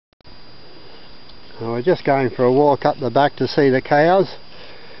Well, we're just going for a walk up the back to see the cows.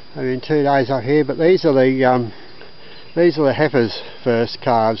 I've been 2 days up here, but these are the Heifers' first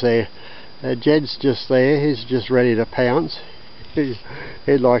calves there. Jed's just there, he's just ready to pounce. He'd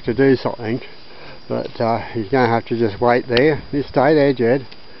like to do something, but he's going to have to just wait there. You stay there, Jed.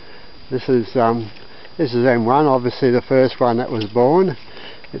 This is M1, obviously the first one that was born.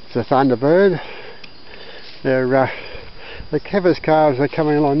 It's a Thunderbird. The Heifers calves are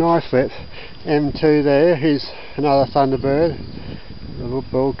coming along nicely. It's M2 there, he's another Thunderbird, the little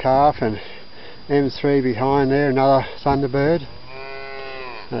bull calf, and M3 behind there, another Thunderbird.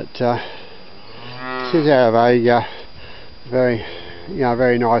 But she's out of a very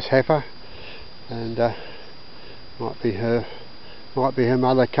nice heifer, and might be her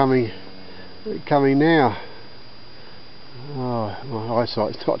mother coming now. Oh, my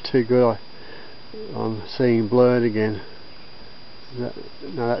eyesight's not too good. I'm seeing blurred again. No,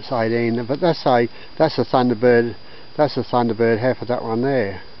 that's 18, but that's a Thunderbird. That's a Thunderbird heifer, that one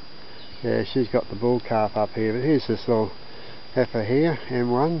there. Yeah, she's got the bull calf up here, but here's this little heifer here,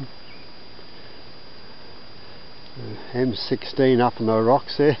 M1. M16 up in the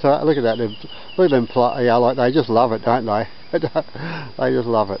rocks there. Look at that. Look at them like they just love it, don't they? They just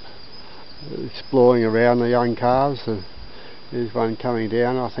love it. Exploring around the young calves, and there's one coming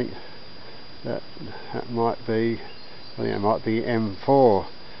down. I think that might be. I think it might be M4.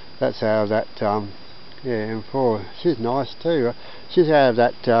 That's out of that. Yeah, M4. She's nice too. She's out of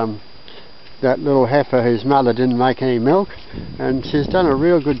that little heifer whose mother didn't make any milk, and she's done a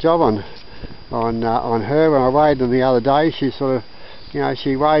real good job on her. When I weighed them the other day, she sort of,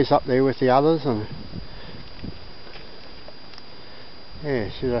 she weighs up there with the others, and yeah,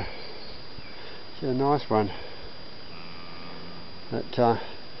 she's a nice one. But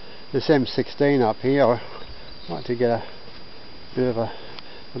this M16 up here, I'd like to get a bit of a.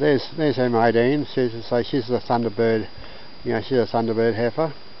 Well, there's M18. She's the Thunderbird. She's a Thunderbird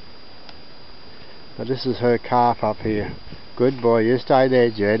heifer. But this is her calf up here. Good boy, you stay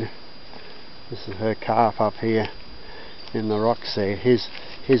there, Jed. This is her calf up here in the rocks there.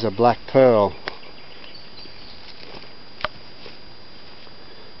 Here's a black pearl.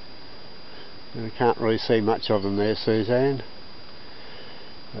 We can't really see much of them there, Suzanne.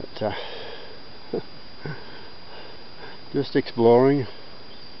 But just exploring.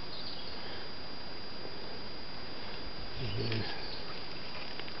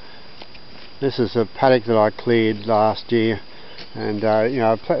 This is a paddock that I cleared last year, and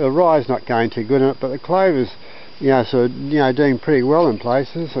the rye's not going too good in it, but the clover's doing pretty well in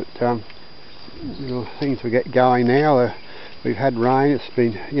places. But things will get going now. We've had rain. It's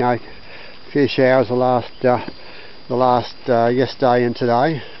been a few showers the last yesterday and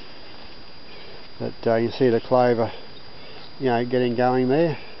today. But you can see the clover getting going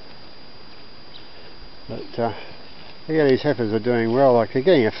there. But these heifers are doing well. Like they're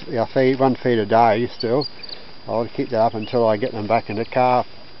getting one feed a day still. I'll keep that up until I get them back into calf.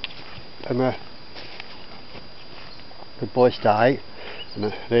 And good boy, stay.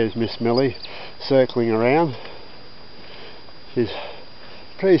 And there's Miss Millie circling around. She's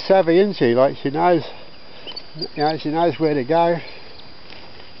pretty savvy, isn't she? Like she knows where to go.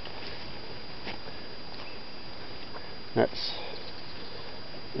 That's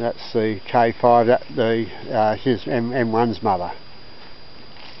the K5. She's M1's mother.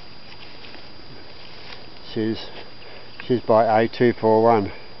 She's by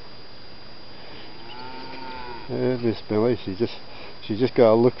A241. Miss Millie. She just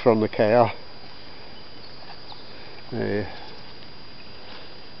got a look from the cow. There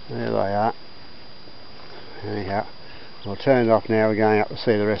they are. Anyhow, I'll turn it off now. We're going up to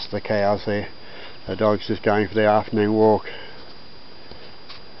see the rest of the cows there. The dog's just going for their afternoon walk.